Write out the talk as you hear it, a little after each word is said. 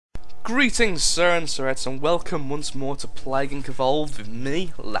Greetings, sir and sirettes, and welcome once more to Plague Inc. Evolved with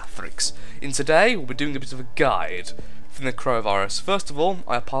me, Lathrix. In today, we'll be doing a bit of a guide for the Necroa. First of all,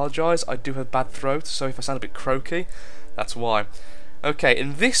 I apologise, I do have a bad throat, so if I sound a bit croaky, that's why. Okay,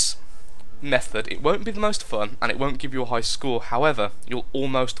 in this method, it won't be the most fun, and it won't give you a high score, however, you'll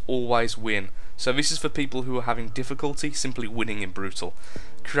almost always win. So this is for people who are having difficulty simply winning in Brutal.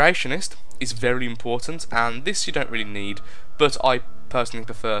 Creationist is very important, and this you don't really need, but I personally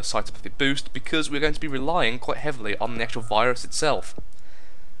prefer Cytopathic Boost because we're going to be relying quite heavily on the actual virus itself.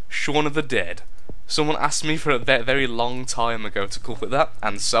 Shaun of the Dead. Someone asked me for a very long time ago to call it that,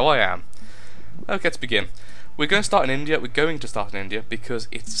 and so I am. Okay, let's begin. We're going to start in India. We're going to start in India because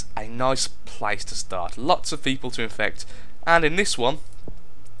it's a nice place to start. Lots of people to infect, and in this one,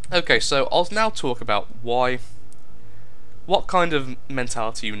 okay, so I'll now talk about what kind of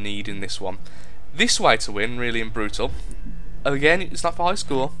mentality you need in this one. This way to win, really, in Brutal, again, it's not for high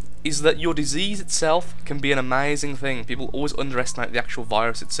score, is that your disease itself can be an amazing thing. People always underestimate the actual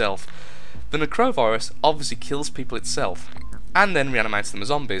virus itself. The Necrovirus obviously kills people itself, and then reanimates them as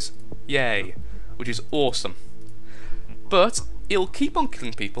zombies. Yay, which is awesome. But it'll keep on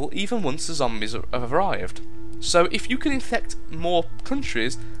killing people even once the zombies have arrived. So if you can infect more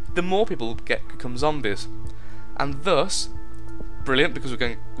countries, the more people become zombies, and thus brilliant because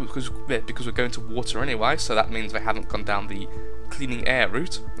we're going to water anyway. So that means they haven't gone down the cleaning air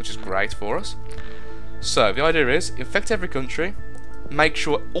route, which is great for us. So the idea is infect every country, make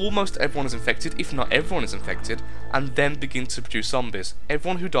sure almost everyone is infected, if not everyone is infected, and then begin to produce zombies.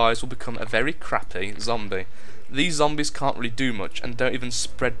 Everyone who dies will become a very crappy zombie. These zombies can't really do much and don't even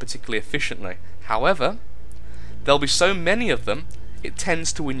spread particularly efficiently. However, there'll be so many of them, it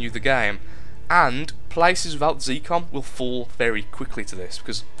tends to win you the game. And places without Zcom will fall very quickly to this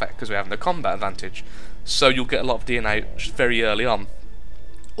because we have no combat advantage. So you'll get a lot of DNA very early on.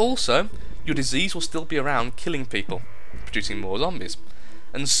 Also, your disease will still be around killing people, producing more zombies.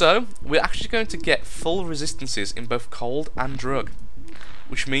 And so, we're actually going to get full resistances in both cold and drug,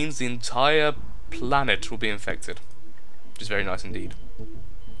 which means the entire planet will be infected, which is very nice indeed.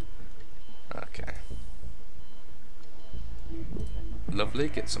 Okay. Lovely,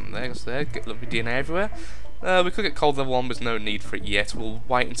 get some there, get lovely DNA everywhere. We could get cold level 1, but there's no need for it yet. We'll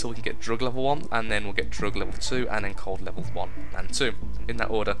wait until we can get drug level 1, and then we'll get drug level 2, and then cold level 1 and 2, in that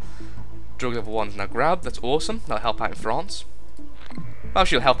order. Drug level 1 is now grabbed, that's awesome, that'll help out in France.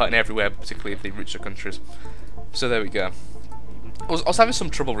 Actually, it'll help out in everywhere, particularly if they richer countries. So there we go. I was having some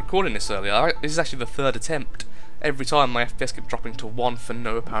trouble recording this earlier. This is actually the third attempt. Every time my FPS kept dropping to 1 for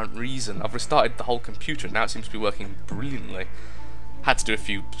no apparent reason. I've restarted the whole computer, and now it seems to be working brilliantly. Had to do a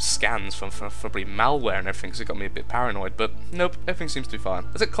few scans for probably malware and everything, because it got me a bit paranoid, but nope, everything seems to be fine.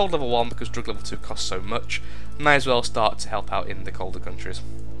 Let's get cold level 1 because drug level 2 costs so much. May as well start to help out in the colder countries.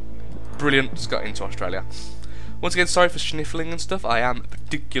 Brilliant, just got into Australia. Once again, sorry for sniffling and stuff, I am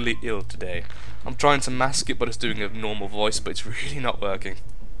particularly ill today. I'm trying to mask it by just doing a normal voice, but it's really not working.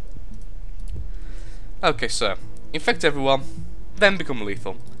 Okay, so, infect everyone, then become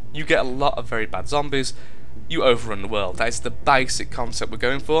lethal. You get a lot of very bad zombies, you overrun the world. That is the basic concept we're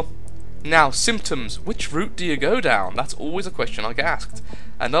going for. Now, symptoms. Which route do you go down? That's always a question I get asked.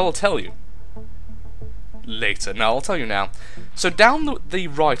 And I'll tell you later. No, I'll tell you now. So down the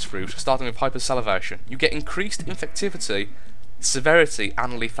right route, starting with hypersalivation, you get increased infectivity, severity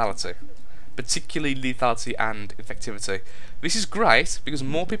and lethality. Particularly lethality and infectivity. This is great because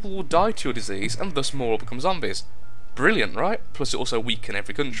more people will die to your disease and thus more will become zombies. Brilliant, right? Plus it also weaken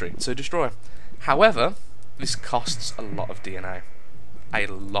every country, so destroy. However, this costs a lot of DNA. A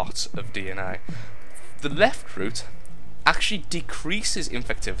lot of DNA. The left route actually decreases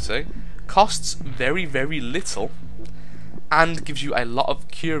infectivity, costs very, very little, and gives you a lot of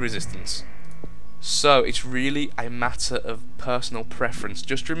cure resistance. So it's really a matter of personal preference.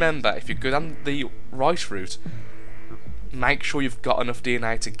 Just remember, if you go down the right route, make sure you've got enough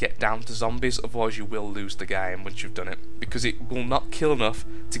DNA to get down to zombies, otherwise you will lose the game once you've done it, because it will not kill enough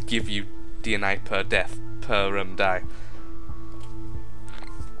to give you DNA per death per day.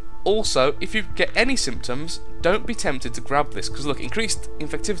 Also, if you get any symptoms, don't be tempted to grab this, because look, increased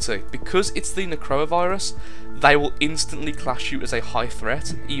infectivity, because it's the Necroa virus, they will instantly class you as a high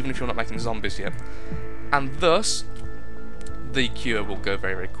threat, even if you're not making zombies yet. And thus, the cure will go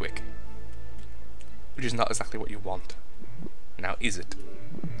very, very quick. Which is not exactly what you want. Now, is it?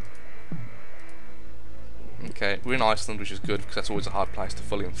 Okay, we're in Iceland, which is good, because that's always a hard place to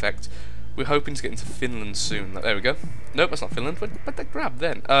fully infect. We're hoping to get into Finland soon. There we go. Nope, that's not Finland. What that grab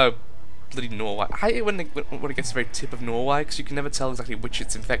then? Oh, bloody Norway. I hate it when it gets to the very tip of Norway, because you can never tell exactly which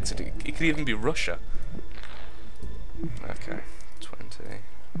it's infected. It could even be Russia. Okay, 20.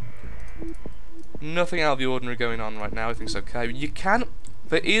 Nothing out of the ordinary going on right now, everything's okay.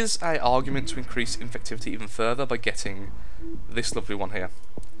 There is an argument to increase infectivity even further by getting this lovely one here.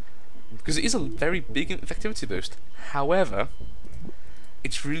 Because it is a very big infectivity boost. However,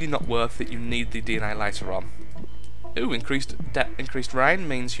 it's really not worth it, you need the DNA later on. Ooh, increased rain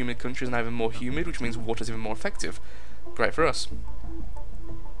means humid countries are now even more humid, which means water's even more effective. Great for us.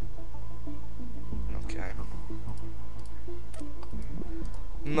 Okay.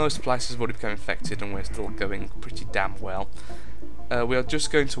 Most places have already become infected and we're still going pretty damn well. We are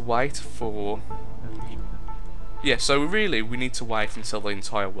just going to wait for... Yeah, so really we need to wait until the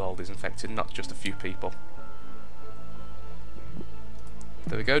entire world is infected, not just a few people.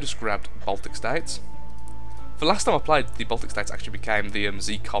 There we go, just grabbed Baltic states. The last time I played, the Baltic states actually became the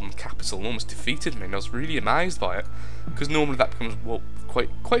ZCOM capital and almost defeated me, and I was really amazed by it. Because normally that becomes, well, quite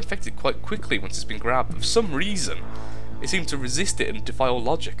infected quite quickly once it's been grabbed, but for some reason it seemed to resist it and defy all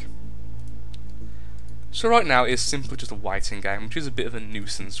logic. So right now it's simply just a waiting game, which is a bit of a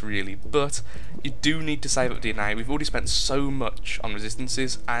nuisance really, but you do need to save up DNA. We've already spent so much on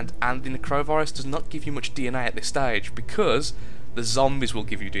resistances, and the Necrovirus does not give you much DNA at this stage, because the zombies will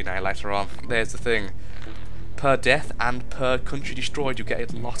give you DNA later on. There's the thing. Per death and per country destroyed, you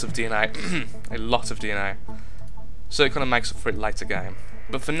get a lot of DNA. A lot of DNA. So it kind of makes up for it later game.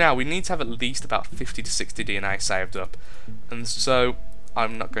 But for now, we need to have at least about 50 to 60 DNA saved up. And so,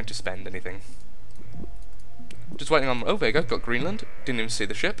 I'm not going to spend anything. Just waiting on... Oh, there you go, got Greenland. Didn't even see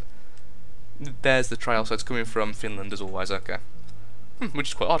the ship. There's the trail, so it's coming from Finland as always, okay. Which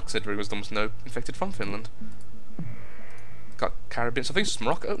is quite odd, considering there's almost no infected from Finland. Got Caribbean, so I think it's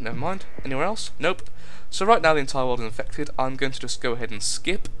Morocco. Oh, never mind. Anywhere else? Nope. So right now the entire world is infected. I'm going to just go ahead and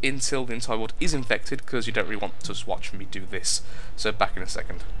skip until the entire world is infected, because you don't really want to watch me do this. So back in a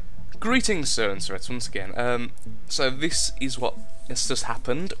second. Greetings, sir and sirettes, once again. So this is what has just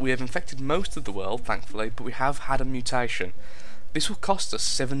happened. We have infected most of the world, thankfully, but we have had a mutation. This will cost us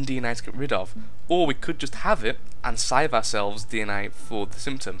 7 DNA to get rid of, or we could just have it and save ourselves DNA for the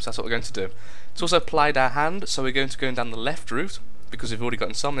symptoms. That's what we're going to do. It's also played our hand, so we're going to go down the left route, because we've already got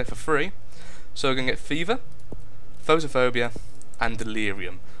insomnia for free. So we're going to get fever, photophobia, and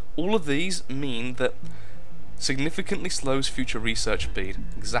delirium. All of these mean that significantly slows future research speed.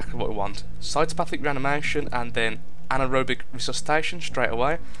 Exactly what we want. Cytopathic reanimation and then anaerobic resuscitation straight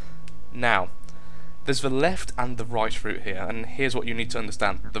away. Now, there's the left and the right route here, and here's what you need to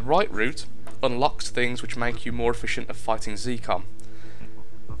understand. The right route unlocks things which make you more efficient at fighting ZCOM.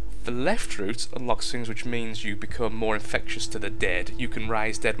 The left route unlocks things which means you become more infectious to the dead. You can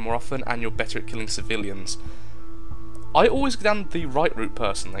raise dead more often, and you're better at killing civilians. I always go down the right route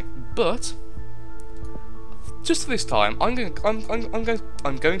personally, but just for this time, I'm going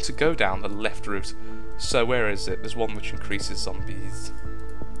to go down the left route. So where is it? There's one which increases zombies.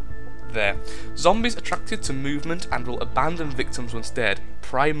 There. Zombies attracted to movement and will abandon victims once dead.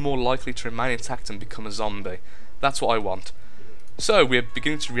 Prey more likely to remain intact and become a zombie. That's what I want. So, we're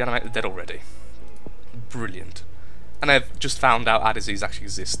beginning to reanimate the dead already. Brilliant. And I've just found out our disease actually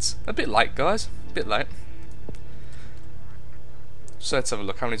exists. A bit late, guys. A bit late. So let's have a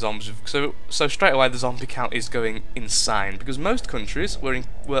look how many zombies we've... So straight away the zombie count is going insane, because most countries were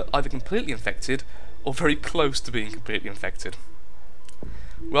either completely infected or very close to being completely infected.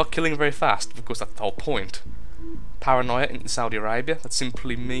 We are killing very fast, of course that's the whole point. Paranoia in Saudi Arabia, that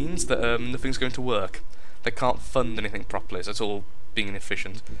simply means that nothing's going to work. They can't fund anything properly, so it's all being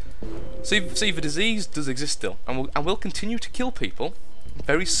inefficient. See, the disease does exist still, and will continue to kill people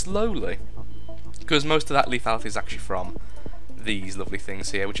very slowly, because most of that lethality is actually from these lovely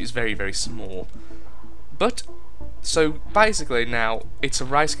things here, which is very, very small. But, so basically now, it's a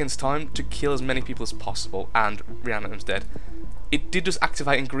race against time to kill as many people as possible, and reanimate them's dead. It did just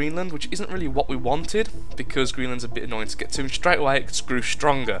activate in Greenland, which isn't really what we wanted, because Greenland's a bit annoying to get to, and straight away it grew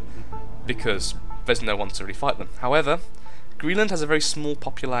stronger, because there's no one to really fight them. However, Greenland has a very small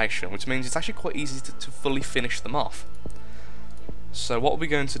population, which means it's actually quite easy to fully finish them off. So what are we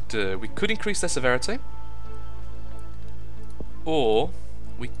going to do? We could increase their severity, or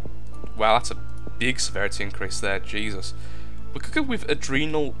we... Wow, that's a big severity increase there, Jesus. We could go with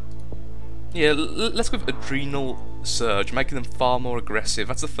adrenal... Yeah, let's go with adrenal surge, making them far more aggressive.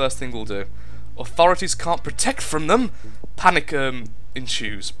 That's the first thing we'll do. Authorities can't protect from them! Panic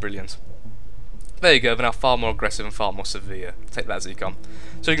ensues. Brilliant. There you go, they're now far more aggressive and far more severe. Take that, ZCOM.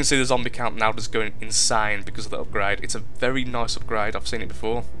 So you can see the zombie count now just going insane because of the upgrade. It's a very nice upgrade, I've seen it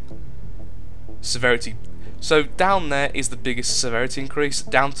before. Severity. So down there is the biggest severity increase,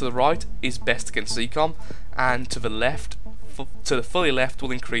 down to the right is best against ZCOM, and to the left, to the fully left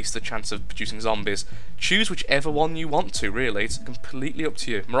will increase the chance of producing zombies. Choose whichever one you want to, really. It's completely up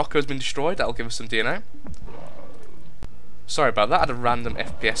to you. Morocco's been destroyed. That'll give us some DNA. Sorry about that. I had a random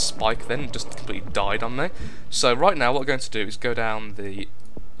FPS spike then. It just completely died on me. So right now what we're going to do is go down the...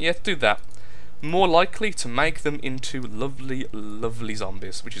 Yeah, do that. More likely to make them into lovely, lovely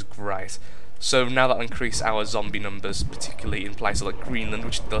zombies, which is great. So now that'll increase our zombie numbers, particularly in places like Greenland,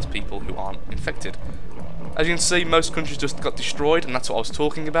 which does people who aren't infected. As you can see, most countries just got destroyed, and that's what I was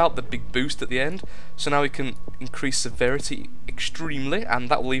talking about, the big boost at the end. So now we can increase severity extremely, and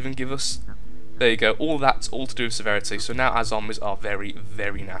that will even give us... There you go, all that's all to do with severity. So now our zombies are very,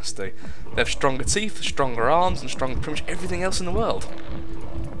 very nasty. They have stronger teeth, stronger arms, and stronger pretty much everything else in the world.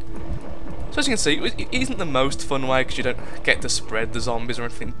 So as you can see, it isn't the most fun way because you don't get to spread the zombies or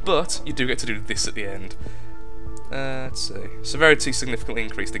anything, but you do get to do this at the end. Let's see. Severity significantly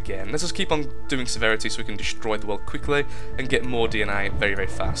increased again. Let's just keep on doing severity so we can destroy the world quickly and get more DNA very, very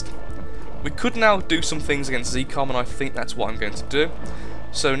fast. We could now do some things against Zcom, and I think that's what I'm going to do.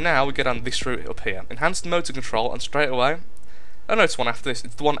 So now we go down this route up here. Enhanced motor control, and straight away... Oh no, it's one after this.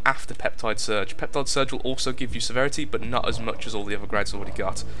 It's the one after Peptide Surge. Peptide Surge will also give you severity, but not as much as all the other grades already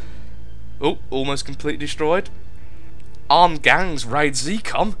got. Oh, almost completely destroyed. Armed gangs raid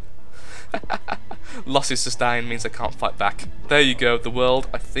Zcom. Losses sustained means they can't fight back. There you go, the world,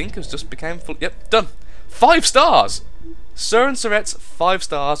 I think, has just become full... Yep, done. 5 stars! Sir and Sirettes, 5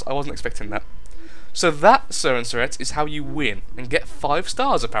 stars. I wasn't expecting that. So that, Sir and Sirettes, is how you win and get 5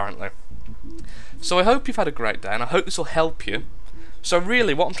 stars, apparently. So I hope you've had a great day, and I hope this will help you. So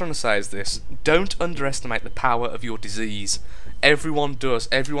really, what I'm trying to say is this. Don't underestimate the power of your disease. Everyone does.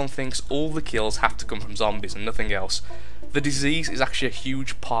 Everyone thinks all the kills have to come from zombies and nothing else. The disease is actually a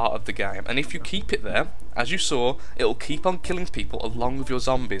huge part of the game, and if you keep it there, as you saw, it will keep on killing people along with your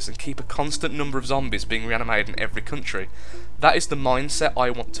zombies and keep a constant number of zombies being reanimated in every country. That is the mindset I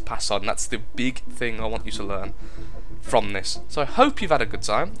want to pass on. That's the big thing I want you to learn from this. So I hope you've had a good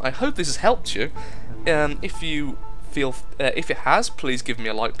time. I hope this has helped you. If it has, please give me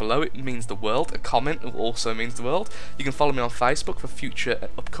a like below. It means the world. A comment also means the world. You can follow me on Facebook for future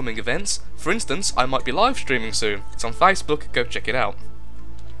upcoming events. For instance, I might be live streaming soon. It's on Facebook. Go check it out.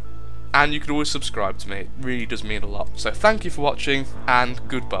 And you can always subscribe to me. It really does mean a lot. So thank you for watching, and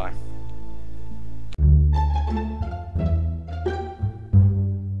goodbye.